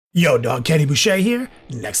Yo, dog, Kenny Boucher here,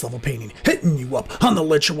 Next Level Painting, hitting you up on the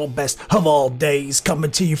literal best of all days,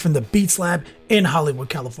 coming to you from the Beats Lab in Hollywood,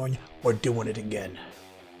 California. We're doing it again.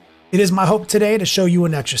 It is my hope today to show you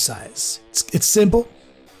an exercise. It's simple,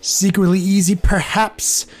 secretly easy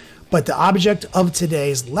perhaps, but the object of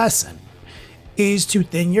today's lesson is to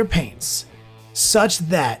thin your paints such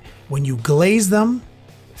that when you glaze them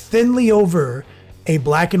thinly over a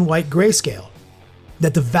black and white grayscale,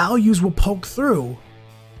 that the values will poke through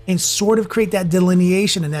and sort of create that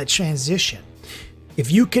delineation and that transition.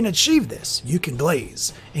 If you can achieve this, you can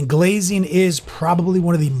glaze. And glazing is probably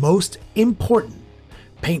one of the most important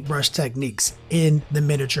paintbrush techniques in the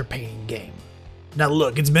miniature painting game. Now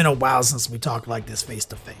look, it's been a while since we talked like this face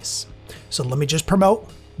to face. So let me just promote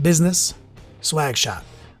business, swag shop.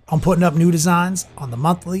 I'm putting up new designs on the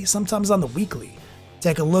monthly, sometimes on the weekly.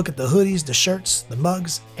 Take a look at the hoodies, the shirts, the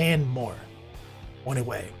mugs, and more.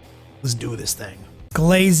 Anyway, let's do this thing.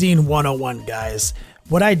 Glazing 101, guys.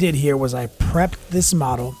 What I did here was I prepped this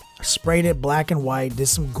model, sprayed it black and white, did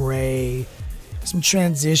some gray, some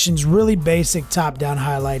transitions, really basic top-down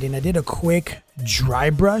highlighting. I did a quick dry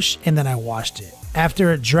brush and then I washed it.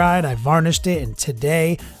 After it dried, I varnished it, and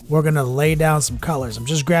today we're gonna lay down some colors. I'm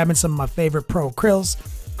just grabbing some of my favorite Pro Acryls,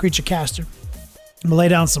 Creature Caster. I'm gonna lay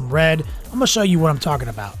down some red. I'm gonna show you what I'm talking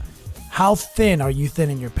about. How thin are you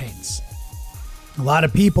thinning your paints? A lot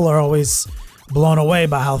of people are always blown away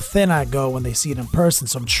by how thin I go when they see it in person.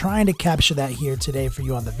 So I'm trying to capture that here today for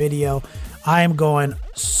you on the video. I am going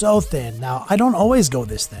so thin. Now, I don't always go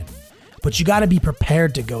this thin, but you got to be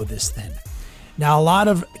prepared to go this thin. Now, a lot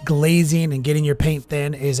of glazing and getting your paint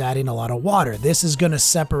thin is adding a lot of water. This is going to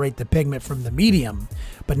separate the pigment from the medium.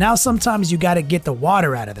 But now sometimes you got to get the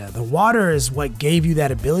water out of there. The water is what gave you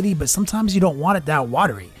that ability, but sometimes you don't want it that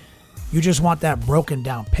watery. You just want that broken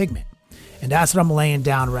down pigment. And that's what I'm laying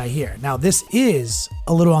down right here. Now, this is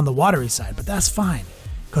a little on the watery side, but that's fine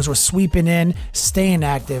because we're sweeping in, staying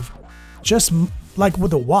active, just like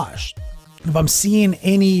with a wash. If I'm seeing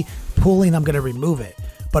any pooling, I'm going to remove it.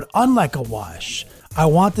 But unlike a wash, I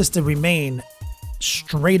want this to remain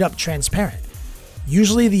straight up transparent.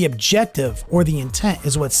 Usually the objective or the intent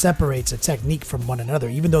is what separates a technique from one another,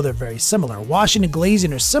 even though they're very similar. Washing and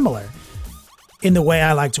glazing are similar in the way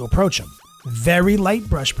I like to approach them. Very light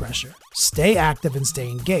brush pressure, stay active and stay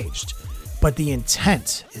engaged, but the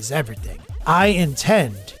intent is everything. I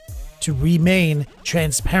intend to remain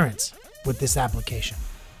transparent with this application.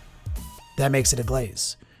 That makes it a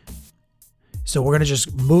glaze. So we're gonna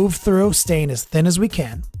just move through, staying as thin as we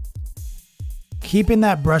can, keeping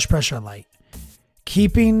that brush pressure light,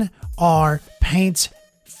 keeping our paint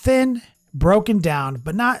thin, broken down,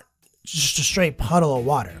 but not just a straight puddle of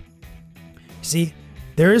water. See?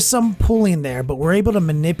 There is some pooling there, but we're able to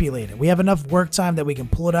manipulate it. We have enough work time that we can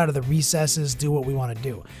pull it out of the recesses, do what we want to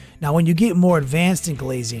do. Now, when you get more advanced in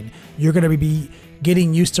glazing, you're going to be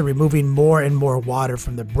getting used to removing more and more water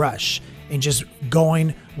from the brush and just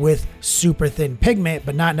going with super thin pigment,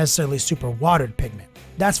 but not necessarily super watered pigment.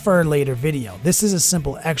 That's for a later video. This is a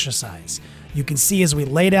simple exercise. You can see as we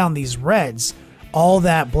lay down these reds, all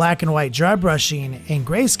that black and white dry brushing and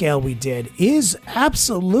grayscale we did is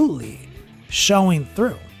absolutely showing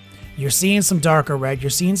through. You're seeing some darker red, you're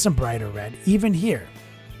seeing some brighter red, even here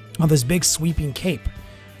on this big sweeping cape,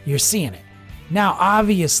 you're seeing it. Now,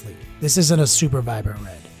 obviously, this isn't a super vibrant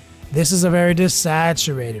red. This is a very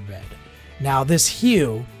desaturated red. Now, this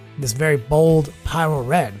hue, this very bold pyro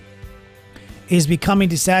red, is becoming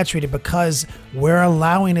desaturated because we're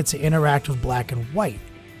allowing it to interact with black and white,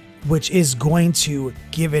 which is going to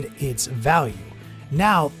give it its value.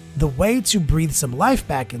 Now, the way to breathe some life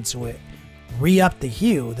back into it, re-up the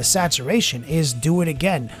hue, the saturation, is do it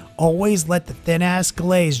again. Always let the thin ass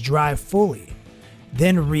glaze dry fully,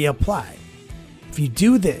 then reapply. If you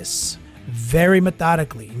do this very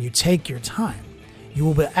methodically and you take your time, you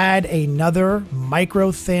will add another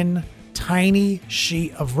micro thin, tiny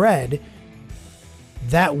sheet of red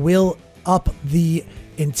that will up the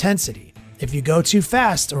intensity. If you go too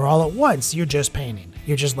fast or all at once, you're just painting.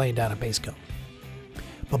 You're just laying down a base coat.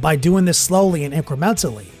 But by doing this slowly and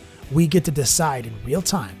incrementally, we get to decide in real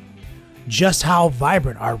time just how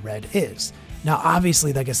vibrant our red is. Now,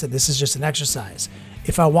 obviously, like I said, this is just an exercise.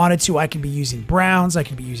 If I wanted to, I could be using browns, I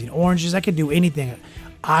could be using oranges, I could do anything.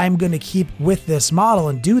 I'm gonna keep with this model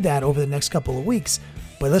and do that over the next couple of weeks.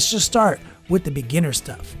 But let's just start with the beginner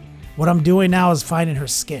stuff. What I'm doing now is finding her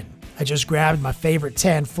skin. I just grabbed my favorite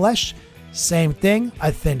tan flesh, same thing,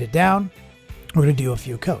 I thinned it down. We're gonna do a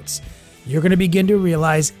few coats. You're gonna begin to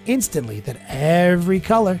realize instantly that every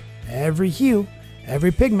color, every hue,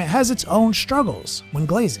 every pigment has its own struggles when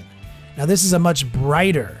glazing. Now, this is a much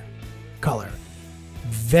brighter color,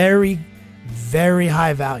 Very, very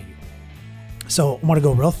high value. So I'm going to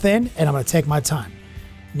go real thin and I'm going to take my time.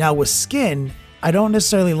 Now with skin, I don't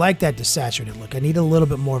necessarily like that desaturated look. I need a little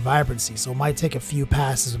bit more vibrancy. So it might take a few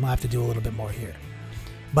passes. We might have to do a little bit more here.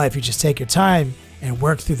 But if you just take your time and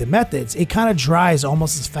work through the methods, it kind of dries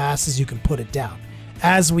almost as fast as you can put it down.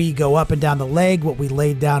 As we go up and down the leg, what we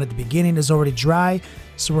laid down at the beginning is already dry.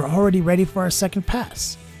 So we're already ready for our second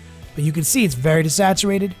pass. But you can see it's very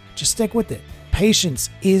desaturated. Just stick with it. Patience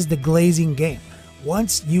is the glazing game.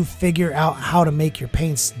 Once you figure out how to make your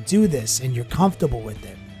paints do this and you're comfortable with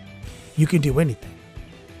it, you can do anything.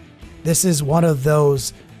 This is one of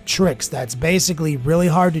those tricks that's basically really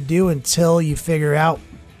hard to do until you figure out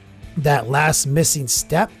that last missing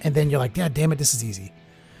step, and then you're like, yeah, damn it, this is easy.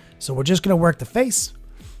 So we're just going to work the face,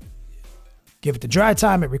 give it the dry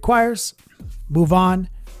time it requires, move on,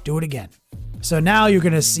 do it again. So now you're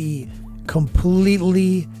going to see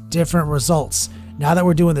completely different results. Now that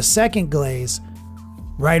we're doing the second glaze,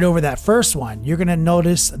 right over that first one, you're going to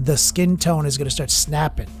notice the skin tone is going to start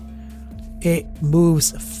snapping. It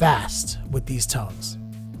moves fast with these tones.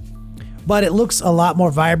 But it looks a lot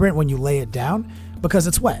more vibrant when you lay it down because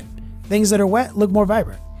it's wet. Things that are wet look more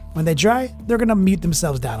vibrant. When they dry, they're going to mute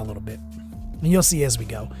themselves down a little bit. And you'll see as we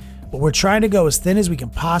go. But we're trying to go as thin as we can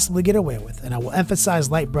possibly get away with. And I will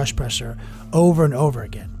emphasize light brush pressure over and over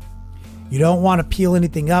again. You don't want to peel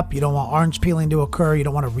anything up. You don't want orange peeling to occur. You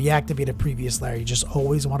don't want to reactivate a previous layer. You just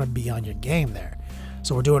always want to be on your game there.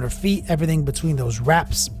 So we're doing her feet, everything between those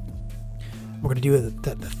wraps. We're going to do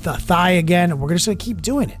the thigh again, and we're just going to keep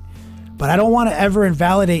doing it. But I don't want to ever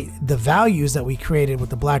invalidate the values that we created with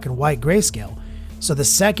the black and white grayscale. So the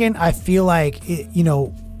second I feel like,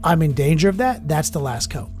 I'm in danger of that, that's the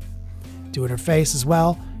last coat. Doing her face as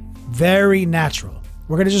well. Very natural.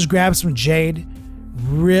 We're going to just grab some jade.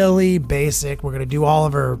 Really basic. We're going to do all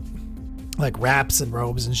of her like wraps and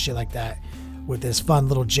robes and shit like that with this fun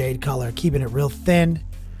little jade color, keeping it real thin.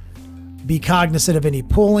 Be cognizant of any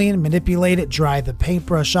pulling, manipulate it, dry the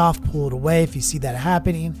paintbrush off, pull it away if you see that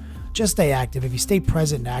happening. Just stay active. If you stay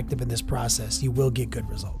present and active in this process, you will get good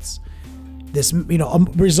results. This,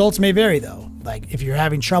 results may vary though. Like if you're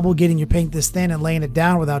having trouble getting your paint this thin and laying it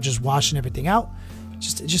down without just washing everything out,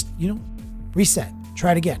 just reset,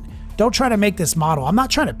 try it again. Don't try to make this model. I'm not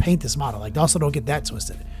trying to paint this model. Like also don't get that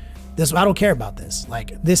twisted. I don't care about this.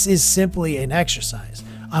 Like this is simply an exercise.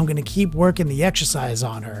 I'm going to keep working the exercise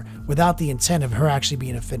on her without the intent of her actually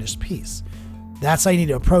being a finished piece. That's how you need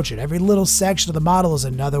to approach it. Every little section of the model is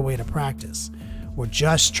another way to practice. We're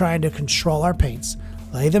just trying to control our paints,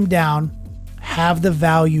 lay them down, have the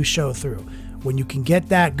value show through. When you can get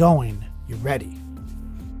that going, you're ready.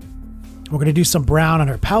 We're going to do some brown on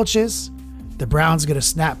her pouches. The brown's going to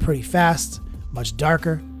snap pretty fast, much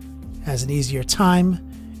darker, has an easier time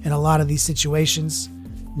in a lot of these situations,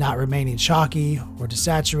 not remaining chalky or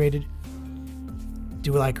desaturated.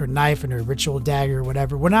 Do like her knife and her ritual dagger or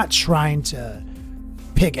whatever. We're not trying to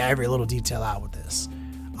pick every little detail out with this.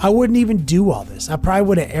 I wouldn't even do all this. I probably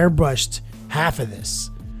would have airbrushed half of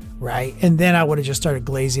this, right? And then I would have just started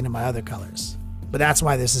glazing in my other colors. But that's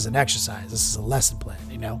why this is an exercise. This is a lesson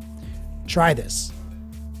plan, Try this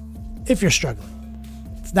if you're struggling.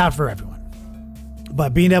 It's not for everyone.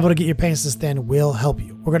 But being able to get your paints this thin will help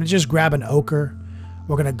you. We're going to just grab an ochre.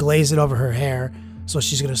 We're going to glaze it over her hair. So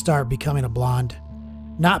she's going to start becoming a blonde.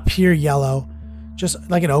 Not pure yellow, just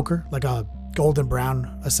like an ochre, like a golden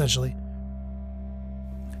brown, essentially.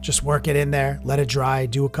 Just work it in there, let it dry,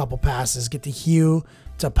 do a couple passes, get the hue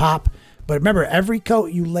to pop. But remember, every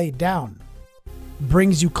coat you lay down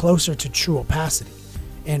brings you closer to true opacity.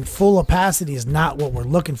 And full opacity is not what we're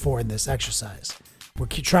looking for in this exercise. We're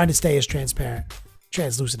trying to stay as transparent,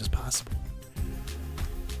 translucent as possible.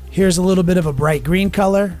 Here's a little bit of a bright green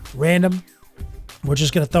color, random. We're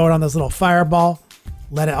just going to throw it on this little fireball.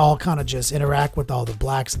 Let it all kind of just interact with all the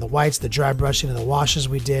blacks and the whites, the dry brushing and the washes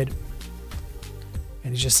we did.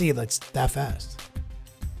 And you just see it's that fast.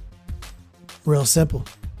 Real simple.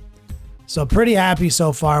 So pretty happy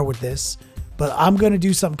so far with this, but I'm going to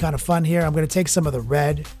do something kind of fun here. I'm going to take some of the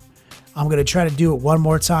red. I'm going to try to do it one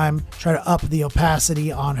more time, try to up the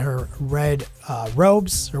opacity on her red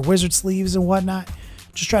robes, her wizard sleeves and whatnot.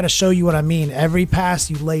 Just try to show you what I mean. Every pass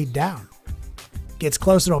you lay down gets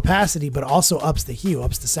closer to opacity, but also ups the hue,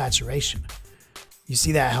 ups the saturation. You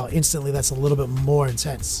see that, how instantly that's a little bit more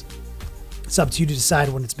intense. It's up to you to decide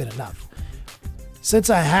when it's been enough.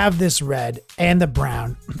 Since I have this red and the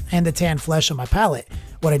brown and the tan flesh on my palette,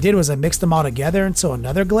 what I did was I mixed them all together into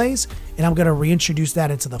another glaze, and I'm going to reintroduce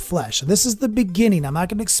that into the flesh. So this is the beginning. I'm not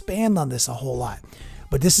going to expand on this a whole lot,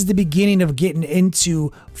 but this is the beginning of getting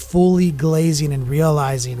into fully glazing and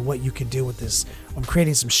realizing what you can do with this I'm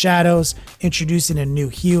creating some shadows, introducing a new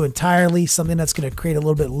hue entirely, something that's going to create a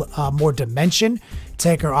little bit more dimension,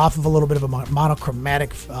 take her off of a little bit of a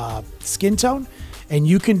monochromatic skin tone. And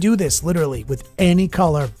you can do this literally with any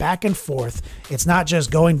color back and forth. It's not just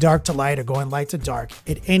going dark to light or going light to dark.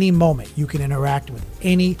 At any moment, you can interact with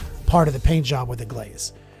any part of the paint job with a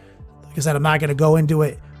glaze. Like I said, I'm not going to go into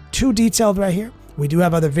it too detailed right here. We do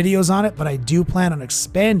have other videos on it, but I do plan on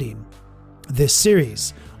expanding this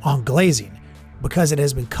series on glazing because it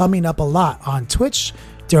has been coming up a lot on Twitch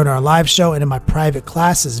during our live show and in my private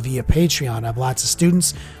classes via Patreon. I have lots of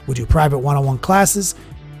students. We do private one-on-one classes.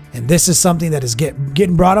 And this is something that is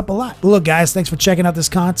getting brought up a lot. But look, guys, thanks for checking out this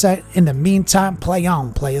content. In the meantime, play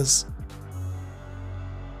on, players.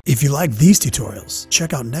 If you like these tutorials,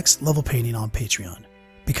 check out Next Level Painting on Patreon.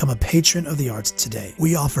 Become a patron of the arts today.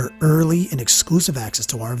 We offer early and exclusive access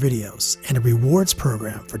to our videos and a rewards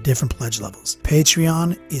program for different pledge levels.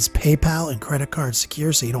 Patreon is PayPal and credit card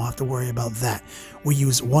secure, so you don't have to worry about that. We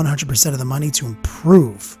use 100% of the money to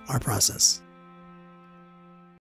improve our process.